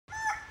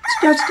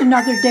just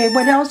another day.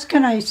 What else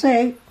can I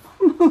say?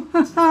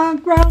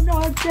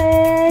 Groundhog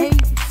Day. Hey,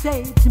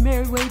 say it's a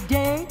merry way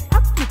day.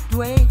 Up the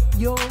way,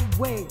 your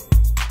way.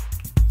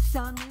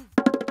 Sun is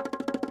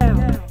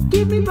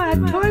Give me my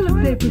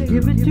toilet paper,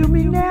 give it to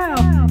me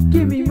now.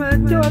 Give me my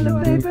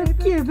toilet paper,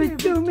 give it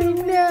to me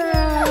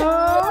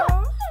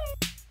now.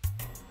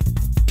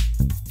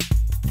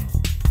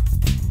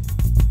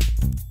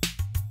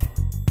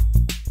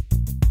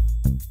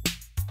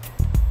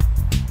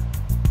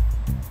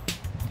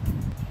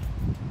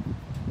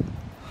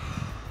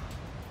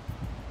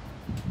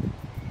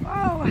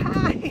 Oh,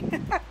 hi.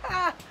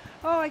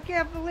 Oh, I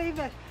can't believe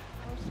it.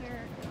 Oh, Sarah,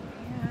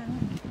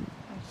 again.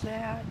 What's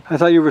that? I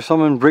thought you were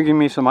someone bringing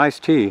me some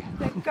iced tea.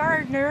 The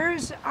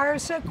gardeners are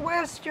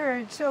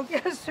sequestered, so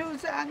guess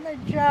who's on the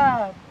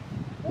job?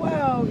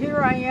 Whoa,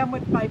 here I am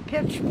with my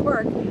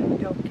pitchfork.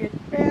 Don't get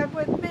mad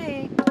with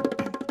me.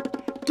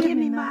 Give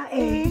me my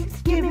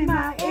eggs, give me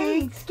my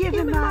eggs, give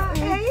me my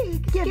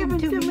eggs, give them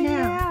to me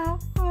now.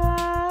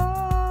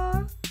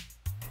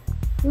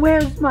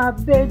 Where's my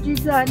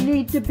veggies? I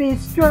need to be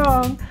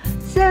strong.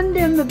 Send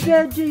in the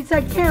veggies,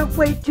 I can't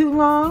wait too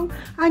long.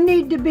 I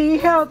need to be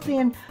healthy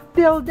and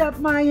build up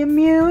my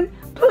immune.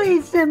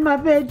 Please send my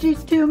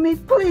veggies to me,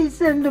 please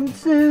send them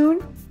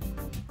soon.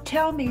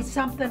 Tell me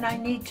something I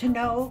need to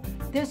know.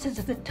 This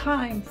is the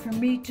time for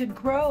me to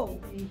grow.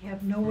 You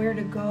have nowhere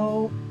to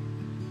go.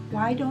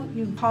 Why don't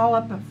you call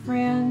up a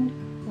friend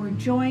or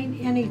join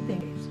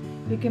anything?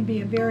 It can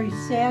be a very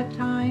sad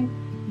time.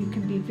 You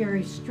can be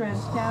very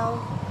stressed out.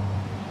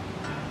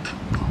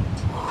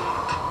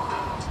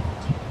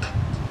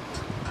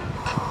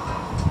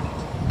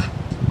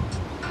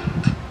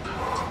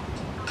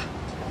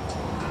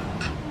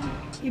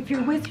 If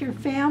you're with your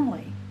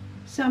family,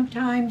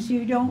 sometimes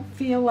you don't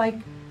feel like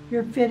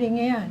you're fitting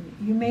in.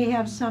 You may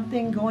have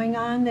something going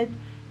on that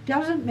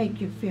doesn't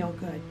make you feel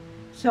good.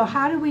 So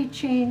how do we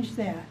change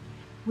that?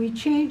 We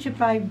change it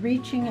by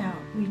reaching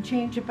out. We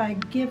change it by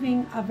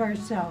giving of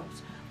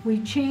ourselves.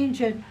 We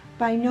change it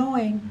by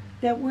knowing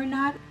that we're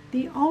not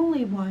the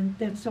only one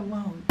that's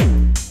alone.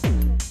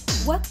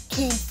 What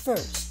came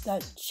first,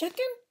 the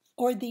chicken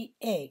or the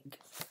egg?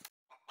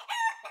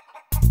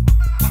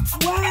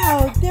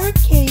 Wow, they're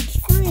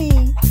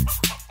cage-free.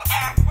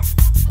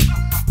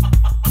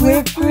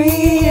 We're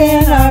free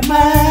in our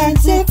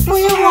minds if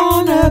we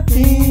wanna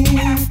be.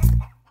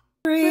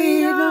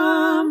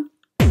 Freedom.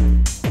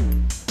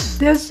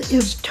 This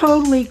is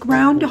totally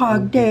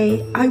Groundhog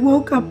Day. I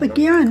woke up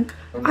again.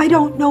 I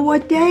don't know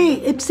what day.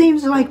 It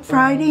seems like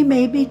Friday,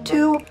 maybe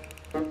too.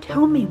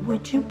 Tell me,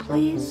 would you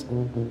please?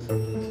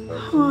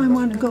 Oh, I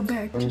want to go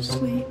back to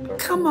sleep.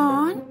 Come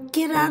on,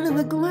 get out of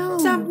the gloom.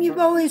 Something you've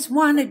always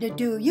wanted to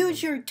do.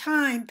 Use your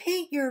time,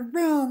 paint your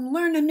room,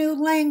 learn a new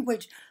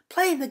language,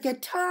 play the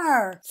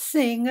guitar,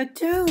 sing a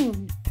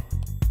tune.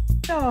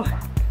 So,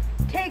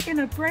 taking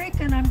a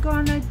break and I'm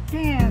gonna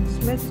dance.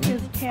 Let's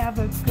just have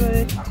a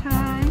good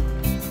time.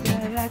 Da,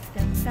 da,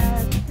 da,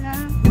 da,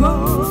 da.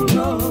 roll,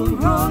 roll,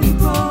 roll,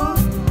 roll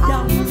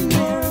down the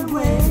merry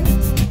way.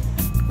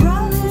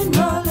 Rolling,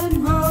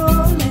 rolling,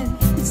 rolling,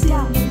 it's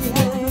down the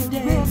merry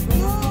day.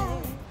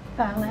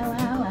 La la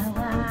la la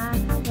la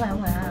la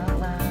la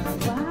la.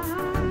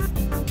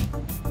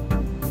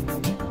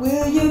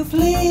 Will you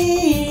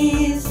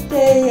please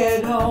stay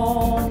at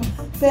home?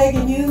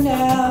 Begging you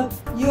now,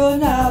 you're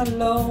not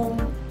alone.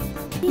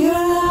 You're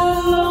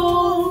not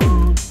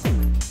alone.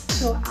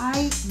 So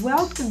I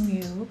welcome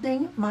you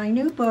to my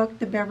new book,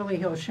 The Beverly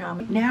Hills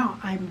Shaman. Now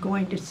I'm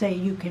going to say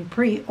you can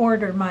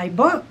pre-order my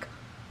book.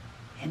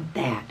 And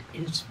that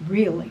is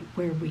really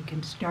where we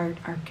can start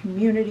our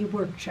community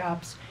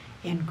workshops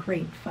and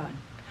great fun.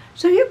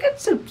 So you can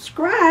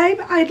subscribe.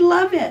 I'd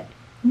love it.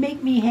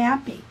 Make me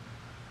happy.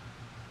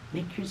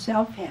 Make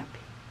yourself happy.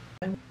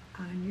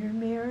 On your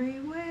merry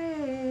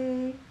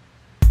way.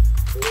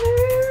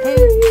 Hey,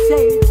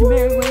 say it's a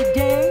merry way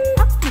day.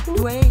 Up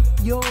the way,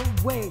 your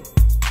way.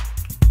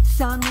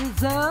 Sun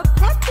is up.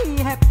 Happy,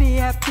 happy,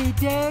 happy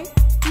day.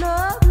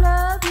 Love,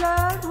 love,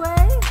 love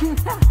way.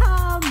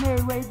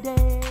 Merry way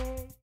day.